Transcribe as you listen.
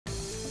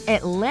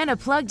Atlanta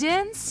Plugged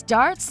In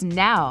starts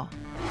now.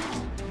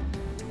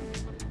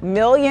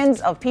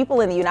 Millions of people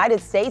in the United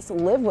States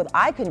live with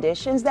eye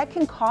conditions that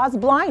can cause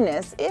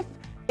blindness if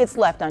it's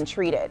left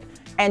untreated.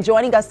 And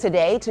joining us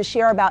today to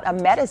share about a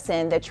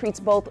medicine that treats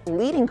both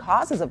leading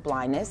causes of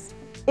blindness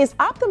is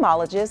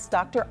ophthalmologist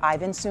Dr.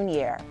 Ivan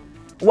Sounier.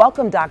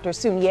 Welcome, Dr.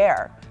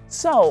 Sounier.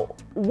 So,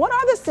 what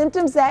are the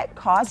symptoms that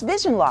cause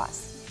vision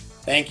loss?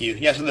 Thank you.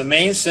 Yeah, so the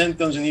main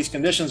symptoms in these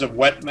conditions of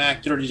wet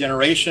macular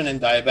degeneration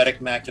and diabetic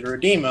macular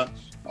edema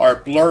are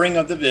blurring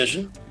of the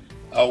vision,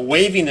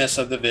 waviness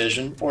of the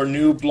vision, or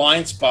new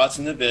blind spots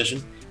in the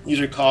vision.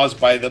 These are caused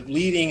by the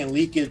bleeding and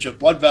leakage of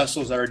blood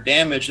vessels that are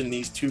damaged in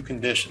these two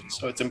conditions.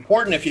 So it's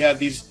important, if you have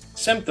these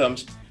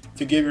symptoms,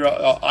 to give your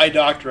eye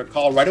doctor a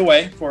call right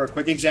away for a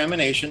quick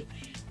examination,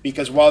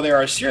 because while they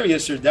are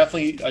serious, they're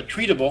definitely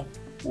treatable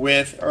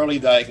with early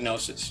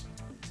diagnosis.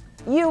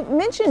 You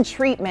mentioned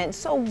treatment,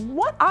 so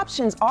what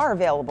options are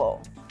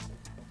available?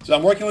 So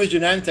I'm working with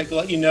Genentech to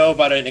let you know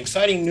about an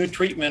exciting new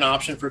treatment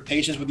option for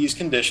patients with these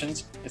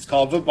conditions. It's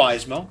called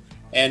Vabysmo.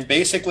 And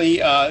basically,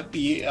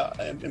 the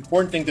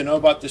important thing to know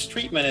about this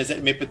treatment is that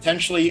it may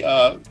potentially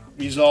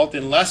result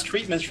in less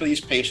treatments for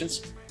these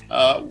patients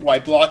while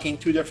blocking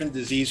two different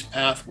disease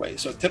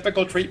pathways. So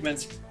typical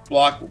treatments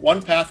block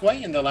one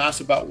pathway and they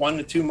last about 1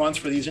 to 2 months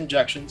for these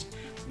injections.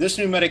 This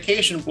new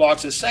medication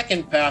blocks a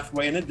second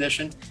pathway in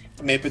addition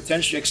and may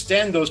potentially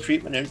extend those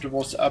treatment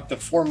intervals to up to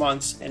 4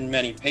 months in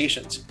many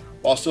patients,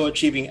 while still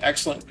achieving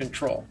excellent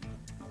control.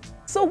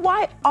 So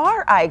why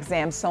are eye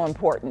exams so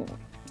important?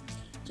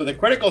 So the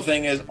critical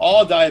thing is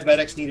all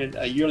diabetics need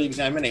a yearly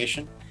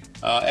examination,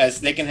 as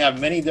they can have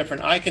many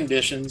different eye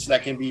conditions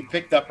that can be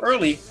picked up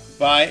early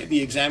by the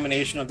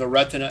examination of the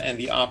retina and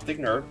the optic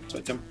nerve. So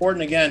it's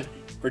important, again,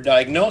 for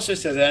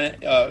diagnosis to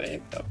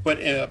then put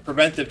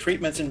preventive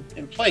treatments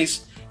in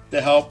place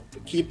to help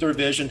keep their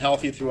vision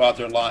healthy throughout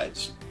their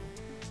lives.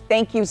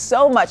 Thank you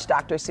so much,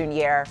 Dr.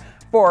 Sounier.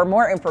 For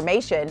more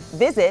information,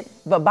 visit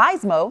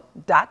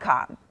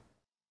vabysmo.com.